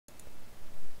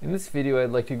In this video,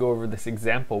 I'd like to go over this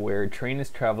example where a train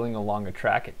is traveling along a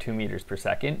track at 2 meters per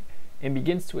second and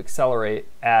begins to accelerate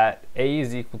at a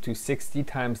is equal to 60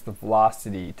 times the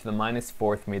velocity to the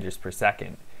 -4th meters per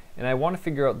second. And I want to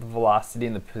figure out the velocity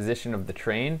and the position of the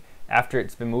train after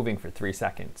it's been moving for 3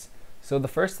 seconds. So the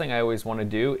first thing I always want to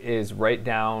do is write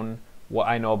down what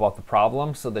I know about the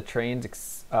problem. So the train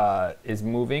is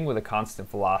moving with a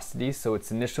constant velocity, so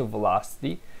its initial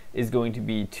velocity is going to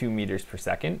be 2 meters per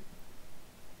second.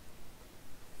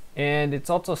 And it's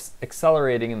also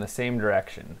accelerating in the same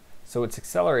direction. So its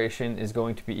acceleration is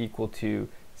going to be equal to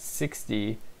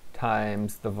 60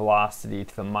 times the velocity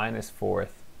to the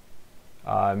 -4th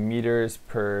meters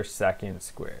per second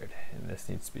squared. And this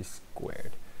needs to be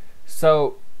squared.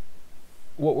 So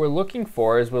what we're looking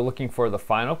for is we're looking for the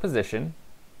final position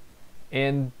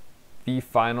and the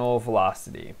final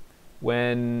velocity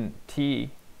when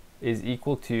t is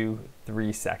equal to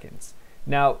 3 seconds.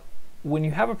 Now, when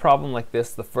you have a problem like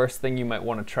this, the first thing you might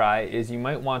want to try is you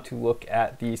might want to look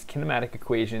at these kinematic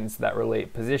equations that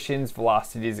relate positions,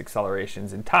 velocities,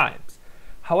 accelerations, and times.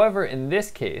 However, in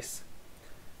this case,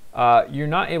 you're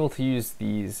not able to use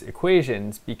these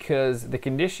equations because the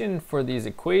condition for these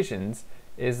equations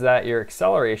is that your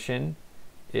acceleration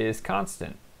is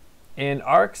constant. And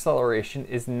our acceleration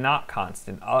is not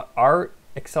constant. Our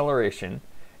acceleration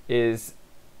is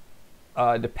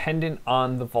dependent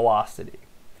on the velocity.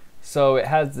 So it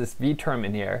has this v term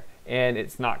in here, and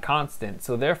it's not constant,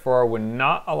 so therefore we're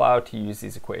not allowed to use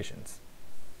these equations.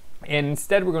 And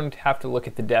instead we're going to have to look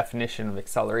at the definition of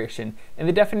acceleration and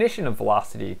the definition of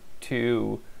velocity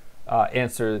to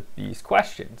answer these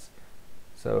questions.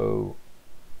 So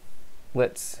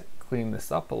let's clean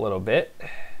this up a little bit.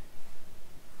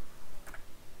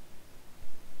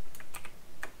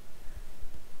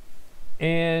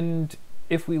 And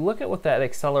if we look at what that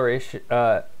acceleration,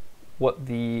 what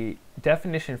the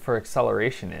definition for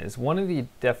acceleration is, one of the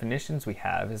definitions we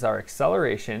have is our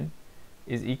acceleration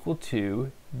is equal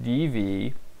to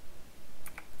dv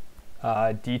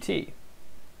dt.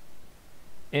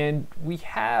 And we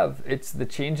have, it's the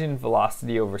change in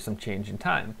velocity over some change in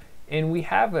time. And we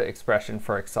have an expression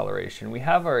for acceleration. We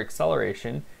have our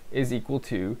acceleration is equal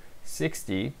to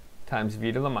 60 times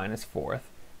v to the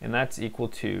 -4th, and that's equal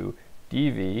to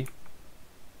dv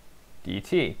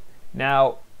dt.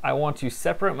 Now, I want to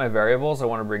separate my variables. I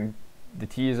want to bring the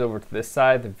t's over to this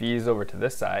side, the v's over to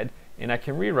this side, and I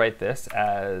can rewrite this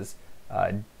as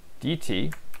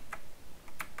dt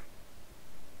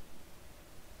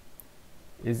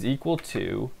is equal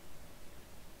to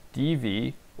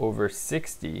dv over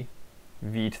 60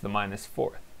 v to the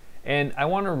 -4th. And I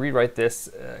want to rewrite this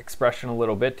expression a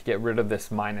little bit to get rid of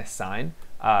this minus sign.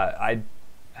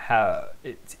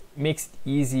 It makes it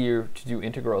easier to do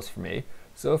integrals for me.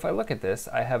 So if I look at this,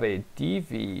 I have a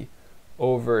dv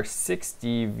over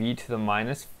 60 v to the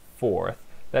 -4th.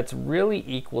 That's really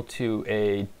equal to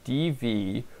a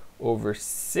dv over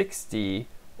 60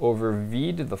 over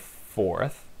v to the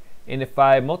 4th. And if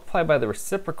I multiply by the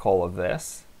reciprocal of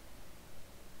this,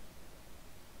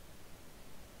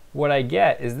 what I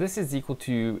get is this is equal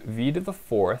to v to the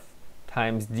 4th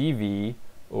times dv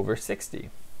over 60.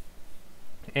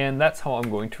 And that's how I'm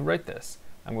going to write this.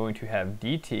 I'm going to have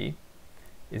dt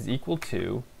is equal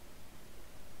to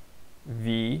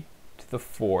v to the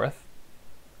 4th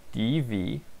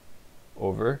dv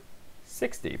over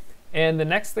 60. And the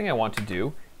next thing I want to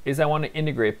do is I want to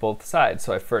integrate both sides.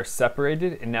 So I first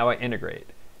separated and now I integrate.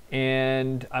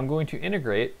 And I'm going to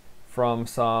integrate from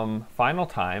some final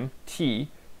time t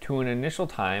to an initial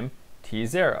time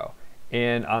t0.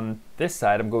 And on this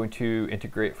side I'm going to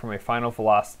integrate from a final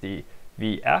velocity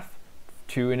vf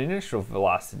to an initial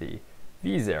velocity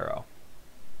v0.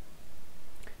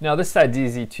 Now this side's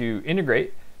easy to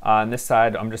integrate. On this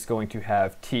side I'm just going to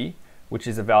have t, which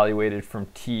is evaluated from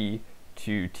t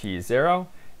to t0,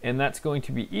 and that's going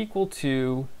to be equal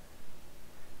to,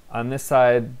 on this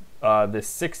side, this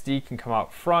 60 can come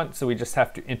out front, so we just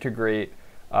have to integrate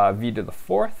v to the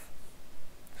 4th.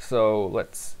 So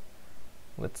let's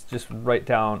just write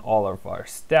down all of our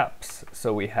steps.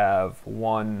 So we have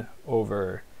 1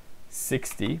 over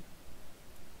 60,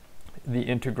 the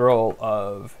integral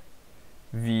of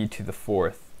v to the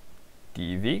 4th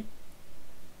dv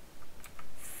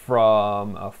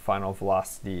from a final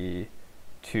velocity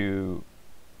to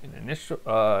an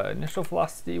initial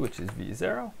velocity, which is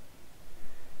v0.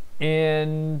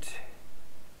 And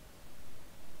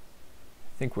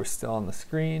I think we're still on the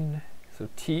screen. So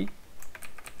t,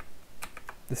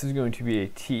 this is going to be a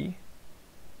t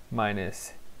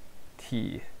minus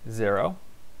t0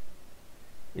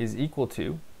 is equal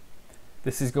to,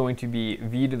 this is going to be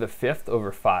v to the 5th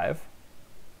over 5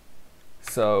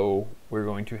 So we're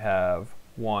going to have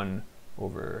 1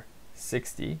 over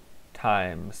 60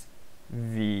 times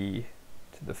v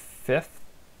to the 5th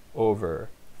over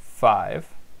 5.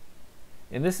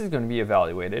 And this is going to be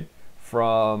evaluated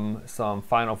from some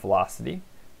final velocity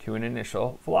to an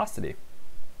initial velocity.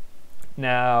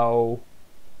 Now,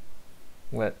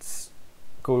 let's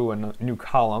go to a new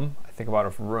column. I think about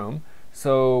a room.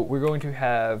 So we're going to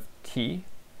have t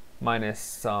minus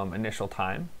some initial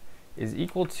time is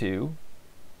equal to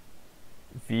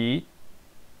v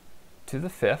to the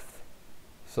 5th,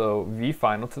 so v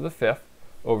final to the 5th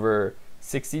over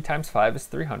 60 times 5 is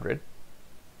 300,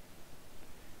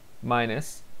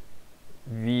 minus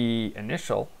v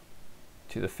initial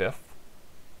to the 5th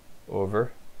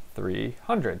over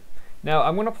 300. Now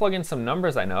I'm going to plug in some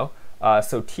numbers I know.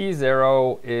 So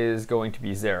t0 is going to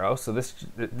be 0, so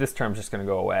this term's just going to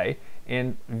go away.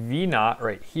 And v naught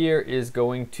right here is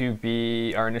going to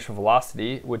be our initial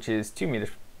velocity, which is 2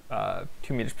 meters per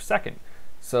second.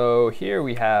 So here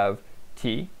we have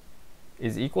t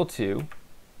is equal to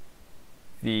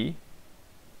v,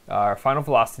 our final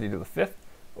velocity to the 5th,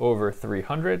 over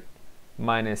 300,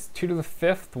 minus 2 to the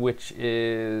 5th, which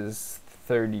is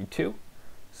 32.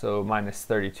 So minus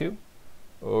 32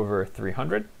 over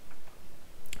 300.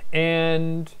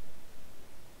 And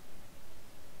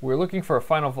we're looking for a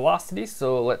final velocity,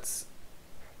 so let's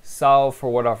solve for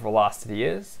what our velocity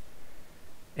is.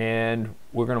 And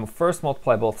we're going to first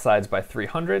multiply both sides by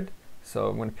 300. So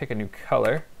I'm going to pick a new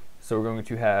color. So we're going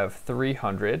to have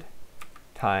 300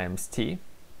 times t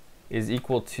is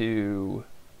equal to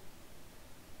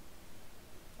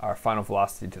our final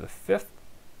velocity to the 5th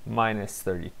minus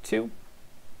 32.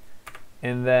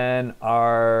 And then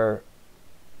our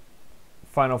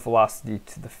final velocity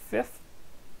to the 5th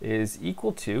is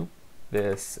equal to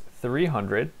this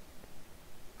 300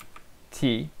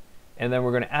 t, and then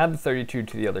we're going to add the 32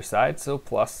 to the other side, so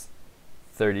plus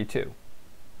 32.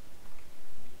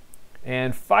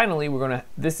 And finally, we're going to,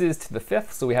 this is to the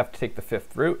 5th, so we have to take the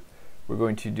 5th root. We're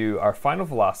going to do our final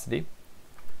velocity.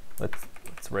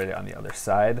 Let's write it on the other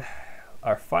side.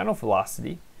 Our final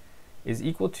velocity is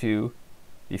equal to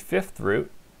the 5th root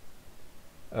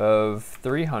of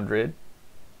 300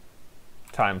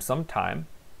 times some time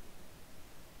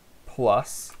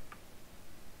plus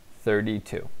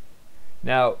 32.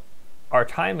 Now, our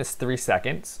time is 3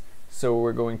 seconds, so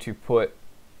we're going to put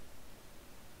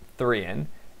 3 in,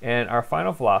 and our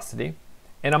final velocity,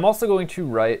 and I'm also going to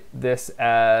write this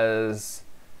as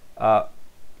to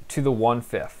the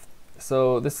 1/5.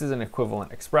 So this is an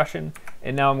equivalent expression,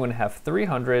 and now I'm going to have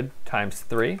 300 times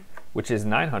 3, which is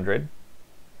 900.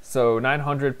 So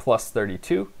 900 plus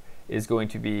 32 is going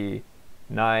to be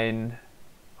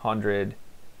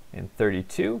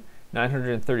 932.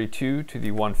 932 to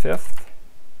the 1/5.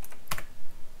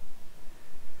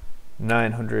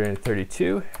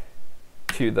 932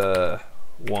 to the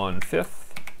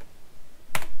 1/5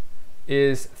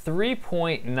 is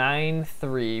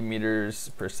 3.93 meters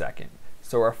per second.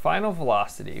 So our final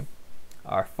velocity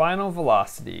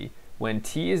when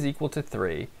t is equal to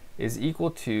 3 is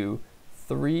equal to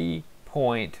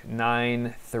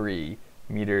 3.93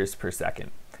 meters per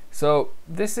second. So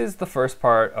this is the first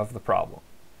part of the problem.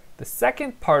 The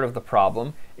second part of the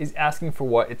problem is asking for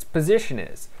what its position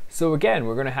is. So again,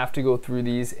 we're going to have to go through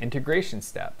these integration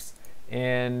steps.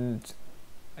 And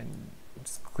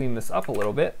just clean this up a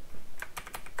little bit.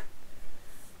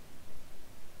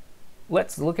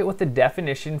 Let's look at what the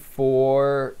definition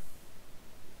for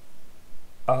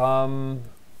the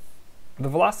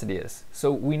velocity is.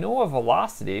 So we know a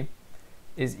velocity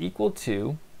is equal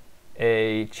to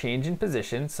a change in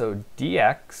position, so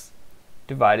dx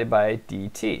divided by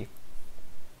dt.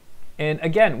 And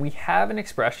again, we have an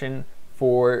expression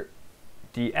for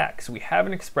dx. We have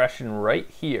an expression right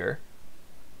here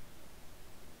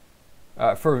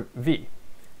for v.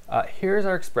 Here's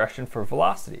our expression for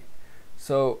velocity.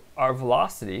 So our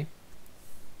velocity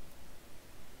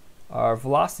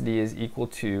is equal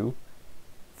to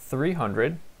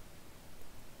 300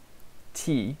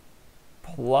 t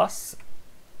plus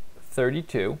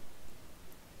 32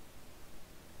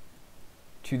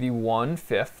 to the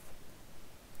 1/5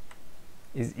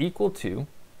 is equal to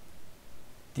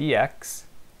dx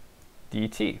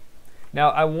dt.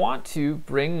 Now I want to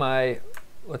bring my,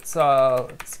 let's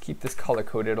keep this color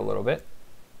coded a little bit.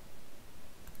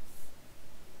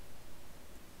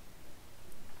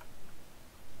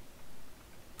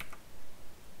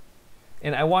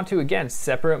 And I want to again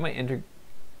separate my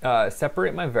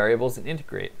variables and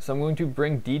integrate. So I'm going to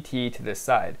bring dt to this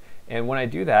side. And when I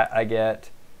do that, I get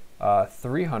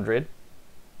 300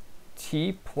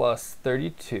 t plus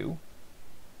 32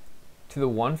 to the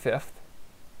 1/5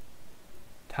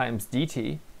 times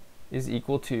dt is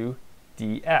equal to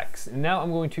dx. And now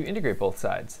I'm going to integrate both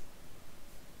sides.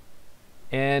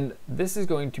 And this is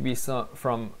going to be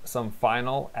from some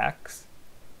final x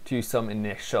to some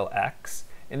initial x.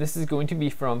 And this is going to be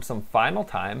from some final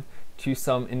time to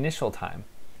some initial time.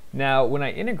 Now, when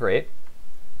I integrate,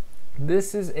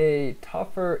 this is a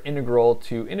tougher integral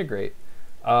to integrate.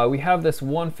 We have this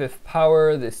 1/5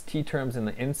 power, this t terms in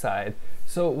the inside.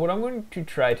 So what I'm going to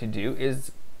try to do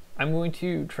is I'm going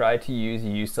to try to use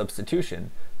u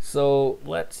substitution. So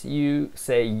let's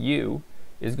say u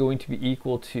is going to be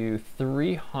equal to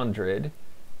 300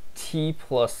 t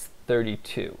plus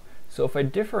 32. So if I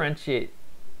differentiate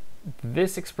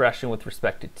this expression with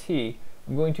respect to t,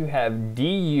 I'm going to have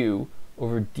du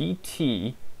over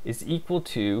dt is equal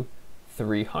to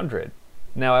 300.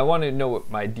 Now I want to know what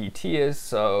my dt is,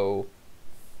 so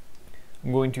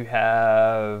I'm going to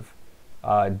have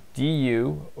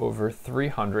du over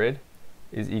 300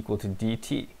 is equal to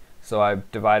dt. So I've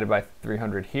divided by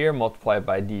 300 here, multiplied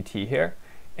by dt here,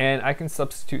 and I can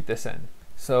substitute this in.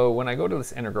 So when I go to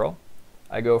this integral,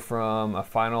 I go from a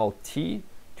final t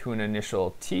to an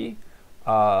initial t.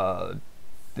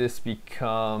 This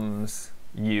becomes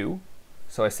u.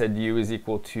 So I said u is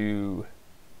equal to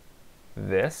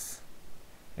this,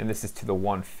 and this is to the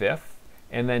 1/5.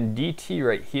 And then dt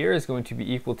right here is going to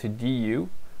be equal to du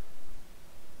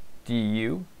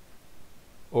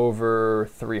over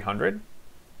 300.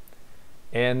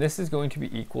 And this is going to be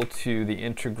equal to the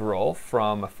integral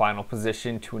from a final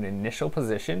position to an initial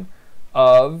position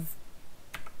of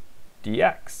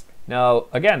dx. Now,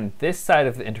 again, this side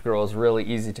of the integral is really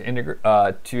easy to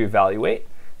evaluate.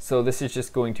 So this is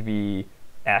just going to be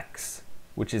x,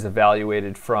 which is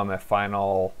evaluated from a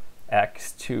final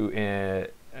x to an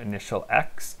initial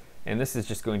x. And this is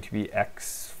just going to be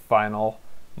x final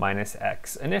minus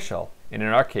x initial. And in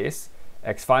our case,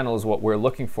 x final is what we're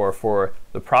looking for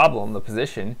the problem, the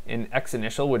position. In x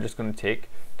initial, we're just going to take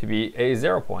to be a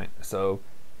 0 point. So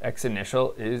x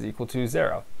initial is equal to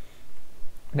 0.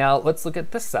 Now let's look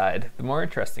at this side, the more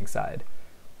interesting side.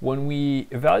 When we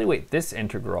evaluate this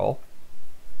integral,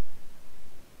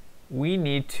 we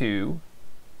need to,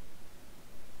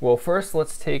 well, first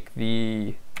let's take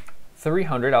the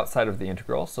 300 outside of the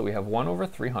integral. So we have 1 over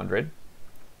 300.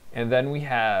 And then we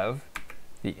have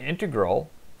the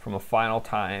integral from a final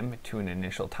time to an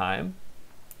initial time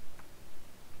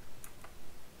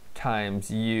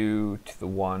times u to the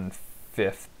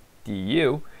 1/5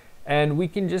 du. And we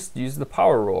can just use the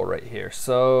power rule right here.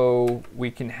 So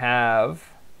we can have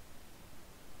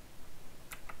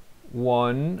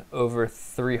 1 over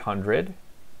 300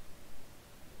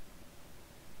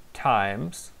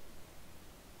 times,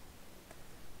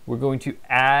 we're going to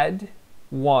add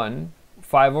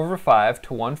 5 over 5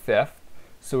 to 1/5.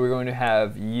 So we're going to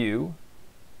have u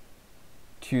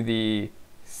to the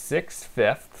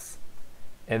 6/5,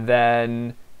 and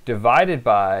then divided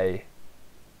by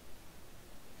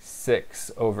 6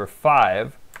 over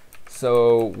 5.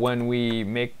 So when we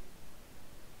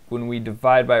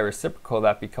divide by a reciprocal,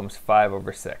 that becomes 5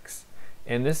 over 6.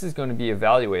 And this is going to be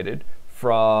evaluated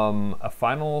from a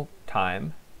final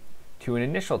time to an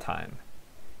initial time.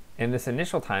 And this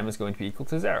initial time is going to be equal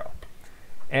to 0.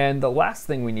 And the last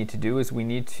thing we need to do is we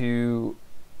need to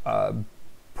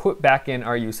put back in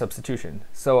our u substitution.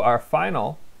 So our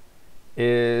final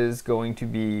is going to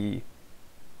be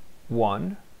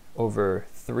 1 over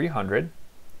 300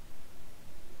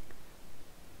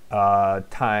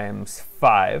 times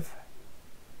 5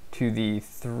 to the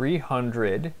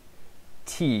 300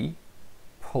 t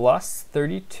plus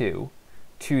 32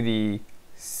 to the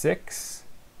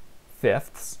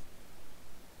 6/5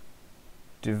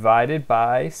 divided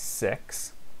by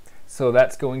 6. So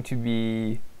that's going to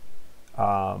be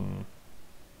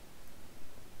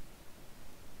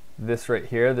this right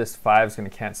here. This 5 is going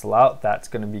to cancel out. That's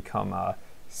going to become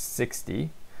 60.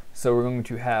 So we're going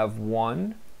to have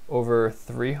 1 over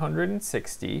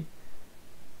 360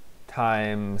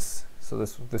 times, so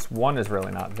this 1 is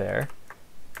really not there.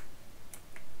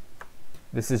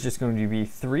 This is just going to be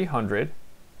 300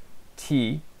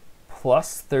 t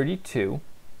plus 32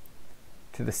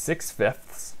 to the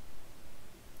 6/5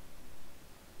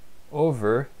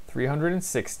 over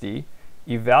 360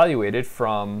 evaluated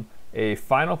from a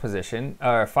final position,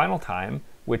 or final time,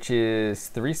 which is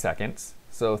 3 seconds.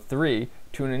 So 3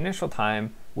 to an initial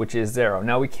time, which is 0.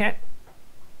 Now we can't,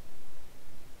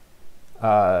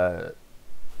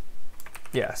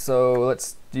 yeah, so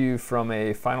let's do from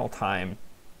a final time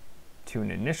to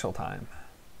an initial time.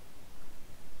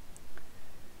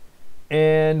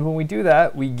 And when we do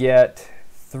that, we get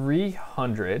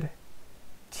 300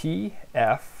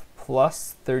 tf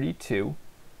plus 32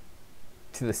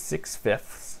 to the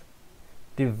 6/5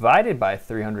 divided by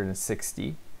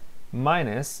 360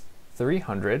 minus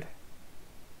 300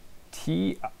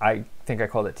 t, I think I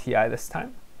called it ti this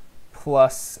time,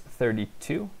 plus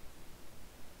 32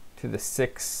 to the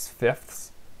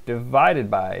 6/5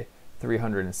 divided by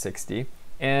 360.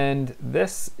 And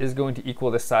this is going to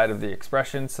equal this side of the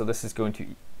expression, so this is going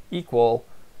to equal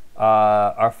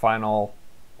our final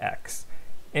x.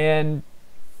 And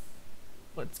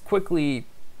let's quickly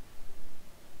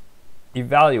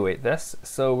evaluate this.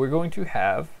 So we're going to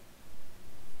have,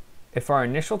 if our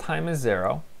initial time is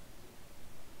 0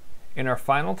 and our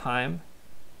final time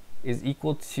is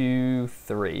equal to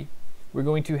 3, we're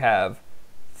going to have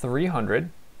 300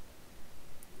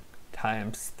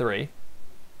 times 3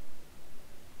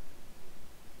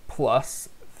 plus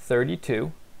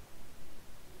 32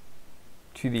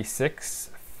 to the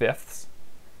 6/5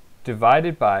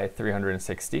 divided by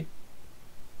 360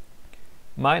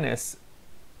 minus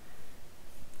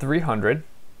 300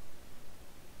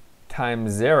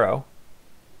 times 0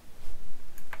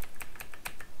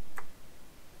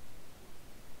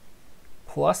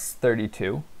 plus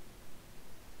 32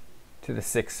 to the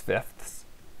 6/5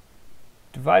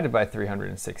 divided by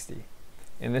 360.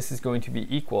 And this is going to be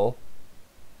equal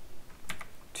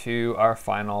to our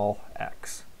final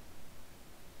x.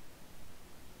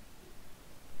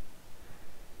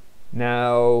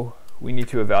 Now we need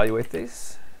to evaluate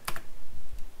these.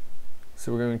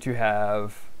 So we're going to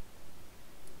have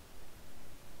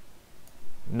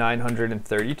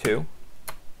 932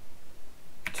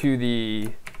 to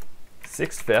the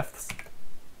 6/5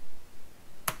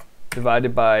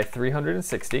 divided by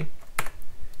 360,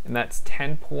 and that's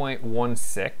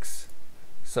 10.16.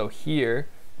 So here,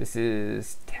 this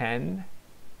is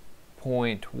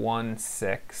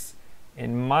 10.16,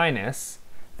 and minus,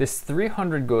 this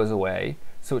 300 goes away,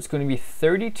 so it's going to be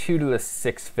 32 to the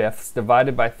 6/5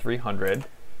 divided by 300.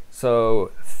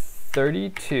 So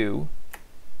 32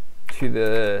 to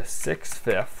the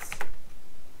 6/5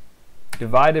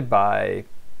 divided by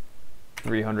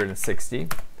 360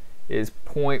 is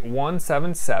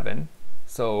 0.177,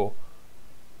 so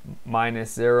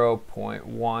minus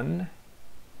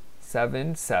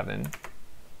 0.177.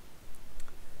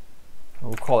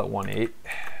 We'll call it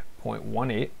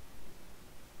 0.18.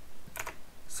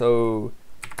 So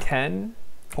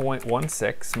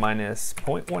 10.16 minus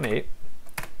 0.18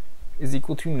 is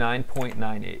equal to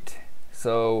 9.98.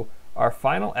 So our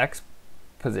final x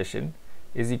position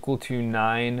is equal to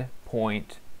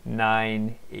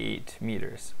 9.98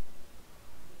 meters.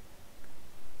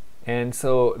 And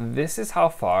so this is how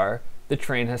far the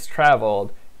train has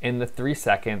traveled in the 3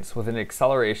 seconds with an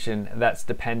acceleration that's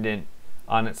dependent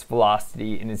on its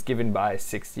velocity and is given by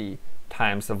 60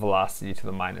 times the velocity to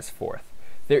the -4th.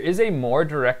 There is a more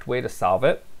direct way to solve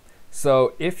it.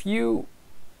 So if you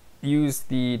use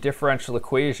the differential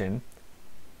equation,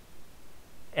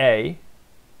 a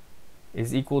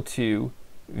is equal to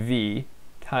v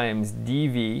times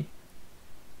dv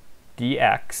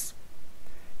dx,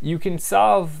 you can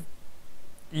solve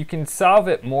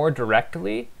it more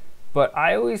directly, but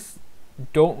I always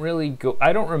don't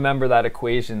remember that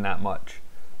equation that much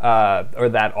or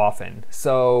that often.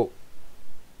 So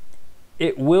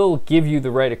it will give you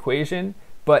the right equation,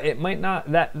 but it might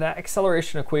not, that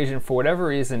acceleration equation for whatever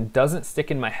reason doesn't stick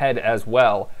in my head as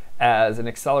well as an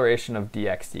acceleration of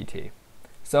dx dt.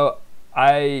 So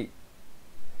I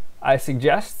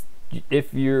suggest,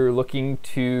 if you're looking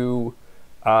to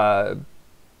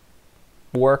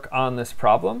work on this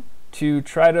problem, to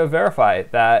try to verify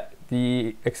that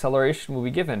the acceleration will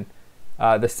be given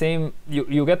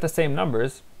you'll get the same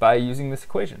numbers by using this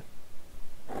equation.